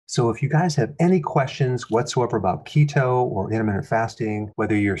So if you guys have any questions whatsoever about keto or intermittent fasting,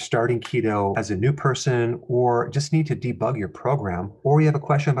 whether you're starting keto as a new person or just need to debug your program, or you have a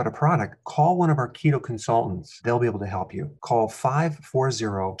question about a product, call one of our keto consultants. They'll be able to help you. Call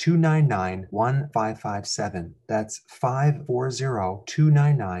 540-299-1557. That's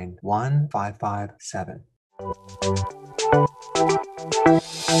 540-299-1557.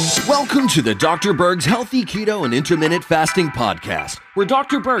 Welcome to the Dr. Berg's Healthy Keto and Intermittent Fasting Podcast, where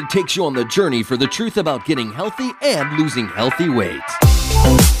Dr. Berg takes you on the journey for the truth about getting healthy and losing healthy weight.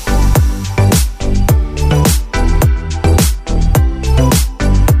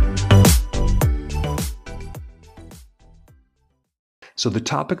 So the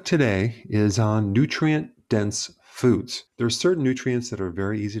topic today is on nutrient-dense foods. There are certain nutrients that are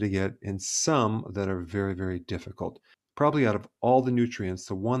very easy to get and some that are very, very difficult. Probably out of all the nutrients,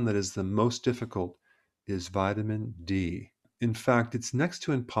 the one that is the most difficult is vitamin D. In fact, it's next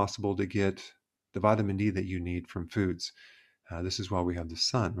to impossible to get the vitamin D that you need from foods. This is why we have the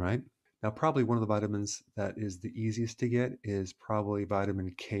sun, right? Now, probably one of the vitamins that is the easiest to get is probably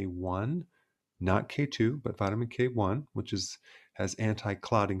vitamin K1, not K2, but vitamin K1, which has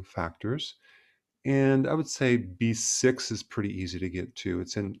anti-clotting factors. And I would say B6 is pretty easy to get too.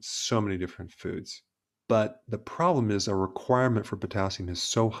 It's in so many different foods. But the problem is our requirement for potassium is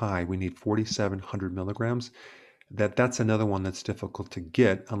so high, we need 4,700 milligrams, that's another one that's difficult to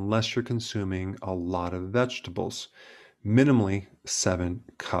get unless you're consuming a lot of vegetables, minimally 7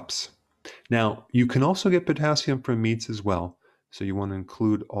 cups. Now, you can also get potassium from meats as well. So you want to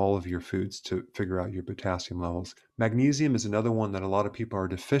include all of your foods to figure out your potassium levels. Magnesium is another one that a lot of people are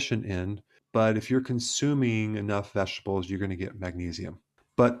deficient in, but if you're consuming enough vegetables, you're going to get magnesium.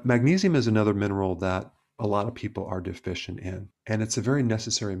 But magnesium is another mineral that a lot of people are deficient in, and it's a very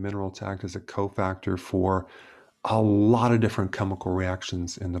necessary mineral to act as a cofactor for a lot of different chemical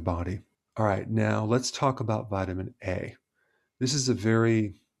reactions in the body. All right, now let's talk about vitamin A. This is a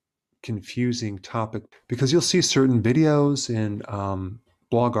very confusing topic because you'll see certain videos and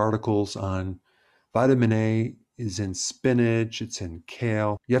blog articles on vitamin A is in spinach, it's in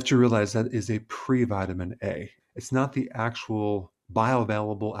kale. You have to realize that is a pre-vitamin A. It's not the actual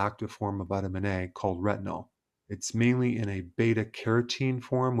bioavailable active form of vitamin A called retinol. It's mainly in a beta carotene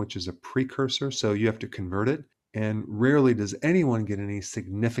form, which is a precursor, so you have to convert it. And rarely does anyone get any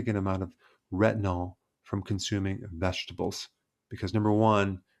significant amount of retinol from consuming vegetables because number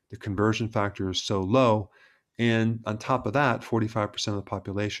one, the conversion factor is so low. And on top of that, 45% of the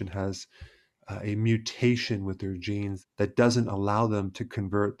population has a mutation with their genes that doesn't allow them to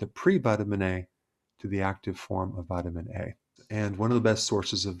convert the pre-vitamin A to the active form of vitamin A. And one of the best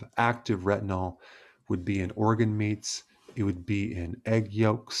sources of active retinol would be in organ meats. It would be in egg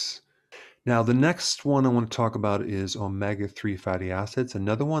yolks. Now, the next one I want to talk about is omega-3 fatty acids,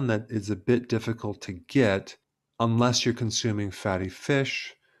 another one that is a bit difficult to get unless you're consuming fatty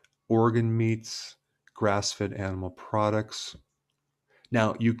fish, organ meats, grass-fed animal products.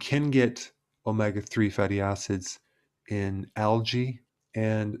 Now, you can get omega-3 fatty acids in algae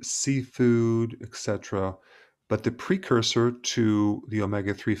and seafood, etc. But the precursor to the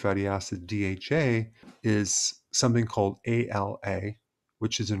omega-3 fatty acid DHA is something called ALA,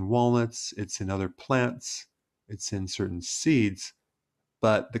 which is in walnuts, it's in other plants, it's in certain seeds,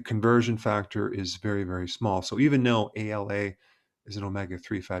 but the conversion factor is very, very small. So even though ALA is an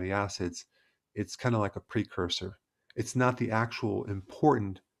omega-3 fatty acids, it's kind of like a precursor. It's not the actual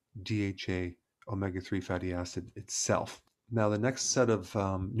important DHA omega-3 fatty acid itself. Now, the next set of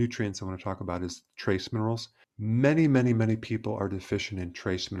nutrients I want to talk about is trace minerals. Many, many, many people are deficient in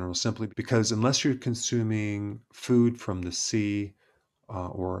trace minerals simply because unless you're consuming food from the sea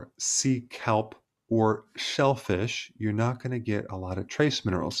or sea kelp or shellfish, you're not going to get a lot of trace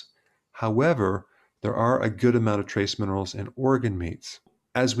minerals. However, there are a good amount of trace minerals in organ meats.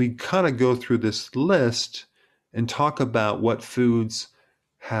 As we kind of go through this list and talk about what foods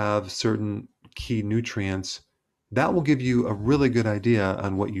have certain key nutrients, that will give you a really good idea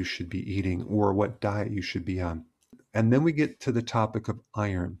on what you should be eating or what diet you should be on. And then we get to the topic of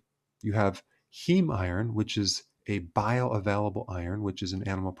iron. You have heme iron, which is a bioavailable iron, which is in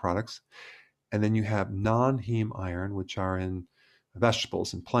animal products. And then you have non-heme iron, which are in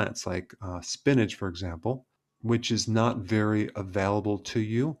vegetables and plants like spinach, for example, which is not very available to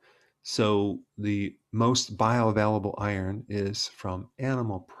you. So the most bioavailable iron is from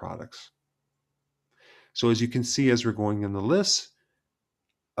animal products. So as you can see, as we're going in the list,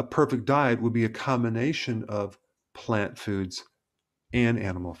 a perfect diet would be a combination of plant foods and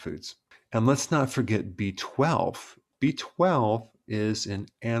animal foods. And let's not forget B12. B12 is in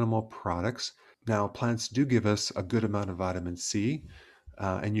animal products. Now, plants do give us a good amount of vitamin C.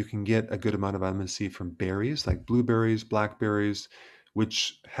 And you can get a good amount of vitamin C from berries like blueberries, blackberries,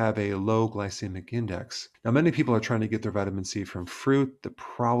 which have a low glycemic index. Now, many people are trying to get their vitamin C from fruit. The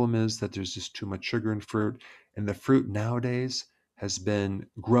problem is that there's just too much sugar in fruit, and the fruit nowadays has been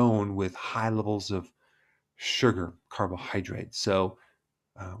grown with high levels of sugar, carbohydrate. So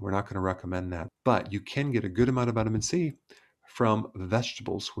we're not going to recommend that. But you can get a good amount of vitamin C from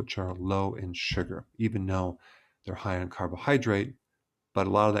vegetables, which are low in sugar, even though they're high in carbohydrate. But a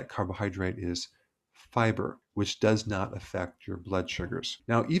lot of that carbohydrate is fiber, which does not affect your blood sugars.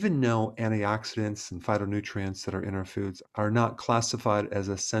 Now, even though antioxidants and phytonutrients that are in our foods are not classified as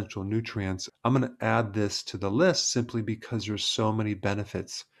essential nutrients, I'm going to add this to the list simply because there's so many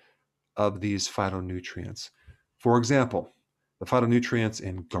benefits of these phytonutrients. For example, the phytonutrients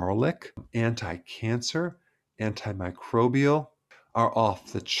in garlic, anti-cancer, antimicrobial, are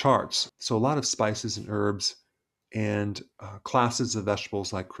off the charts. So a lot of spices and herbs and classes of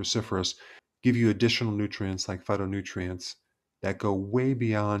vegetables like cruciferous give you additional nutrients like phytonutrients that go way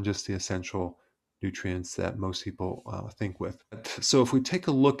beyond just the essential nutrients that most people think with. So if we take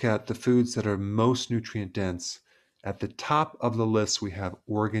a look at the foods that are most nutrient dense, at the top of the list we have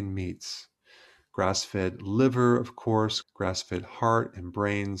organ meats. Grass-fed liver, of course, grass-fed heart and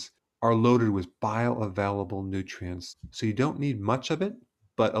brains are loaded with bioavailable nutrients. So you don't need much of it,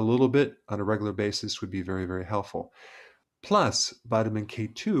 but a little bit on a regular basis would be very, very helpful. Plus, vitamin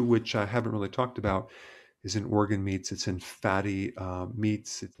K2, which I haven't really talked about, is in organ meats, it's in fatty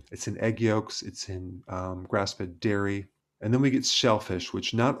meats, it's in egg yolks, it's in grass-fed dairy. And then we get shellfish,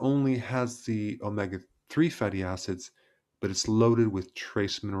 which not only has the omega-3 fatty acids, but it's loaded with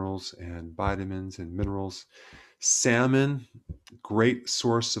trace minerals and vitamins and minerals. Salmon, great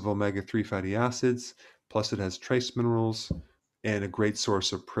source of omega-3 fatty acids, plus it has trace minerals and a great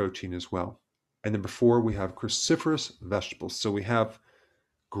source of protein as well. And number 4, we have cruciferous vegetables. So we have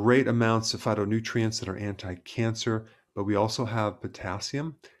great amounts of phytonutrients that are anti-cancer, but we also have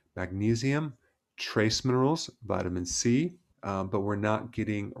potassium, magnesium, trace minerals, vitamin C, but we're not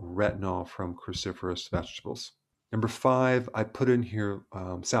getting retinol from cruciferous vegetables. Number 5, I put in here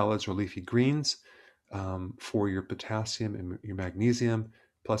salads or leafy greens for your potassium and your magnesium,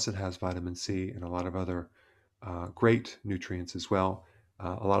 plus it has vitamin C and a lot of other great nutrients as well,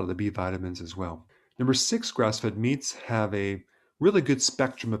 a lot of the B vitamins as well. Number 6, grass-fed meats have a really good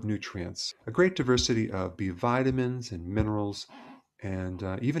spectrum of nutrients, a great diversity of B vitamins and minerals, and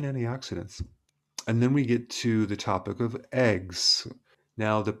even antioxidants. And then we get to the topic of eggs.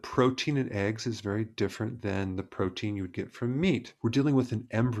 Now, the protein in eggs is very different than the protein you would get from meat. We're dealing with an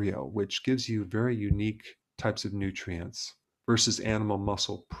embryo, which gives you very unique types of nutrients versus animal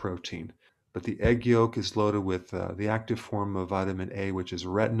muscle protein. But the egg yolk is loaded with the active form of vitamin A, which is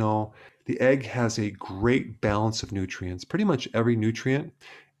retinol. The egg has a great balance of nutrients, pretty much every nutrient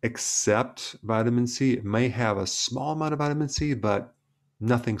except vitamin C. It may have a small amount of vitamin C, but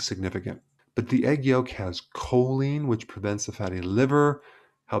nothing significant. But the egg yolk has choline, which prevents a fatty liver,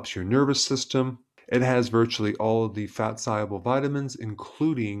 helps your nervous system. It has virtually all of the fat-soluble vitamins,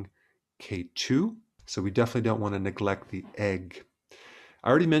 including K2. So we definitely don't want to neglect the egg. I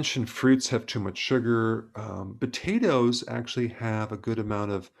already mentioned fruits have too much sugar. Potatoes actually have a good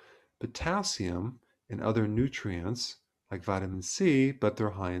amount of potassium and other nutrients like vitamin C, but they're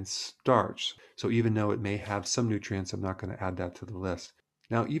high in starch. So even though it may have some nutrients, I'm not going to add that to the list.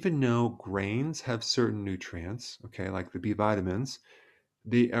 Now, even though grains have certain nutrients, okay, like the B vitamins,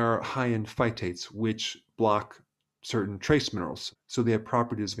 they are high in phytates, which block certain trace minerals. So they have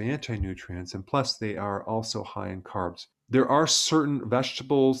properties of anti-nutrients, and plus they are also high in carbs. There are certain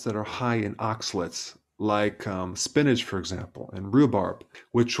vegetables that are high in oxalates, like spinach, for example, and rhubarb,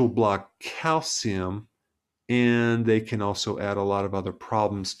 which will block calcium, and they can also add a lot of other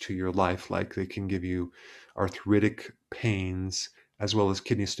problems to your life, like they can give you arthritic pains, as well as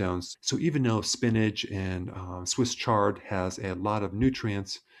kidney stones. So even though spinach and Swiss chard has a lot of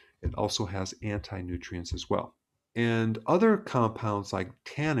nutrients, it also has anti-nutrients as well. And other compounds like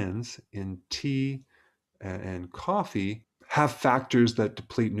tannins in tea and coffee have factors that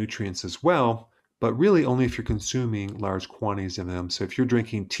deplete nutrients as well, but really only if you're consuming large quantities of them. So if you're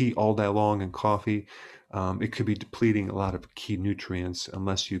drinking tea all day long and coffee, it could be depleting a lot of key nutrients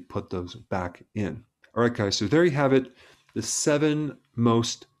unless you put those back in. All right, guys, so there you have it. The 7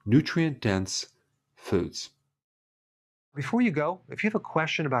 most nutrient-dense foods. Before you go, if you have a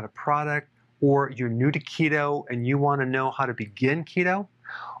question about a product, or you're new to keto and you want to know how to begin keto,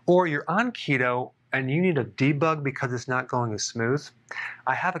 or you're on keto and you need a debug because it's not going as smooth,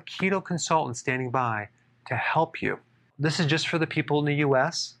 I have a keto consultant standing by to help you. This is just for the people in the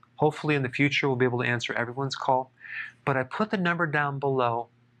US. Hopefully in the future we'll be able to answer everyone's call. but I put the number down below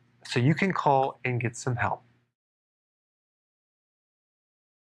so you can call and get some help.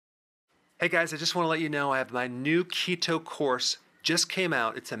 Hey guys, I just want to let you know I have my new keto course just came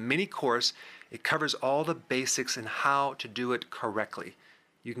out. It's a mini course. It covers all the basics and how to do it correctly.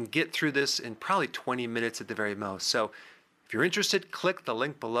 You can get through this in probably 20 minutes at the very most. So if you're interested, click the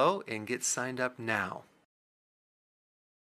link below and get signed up now.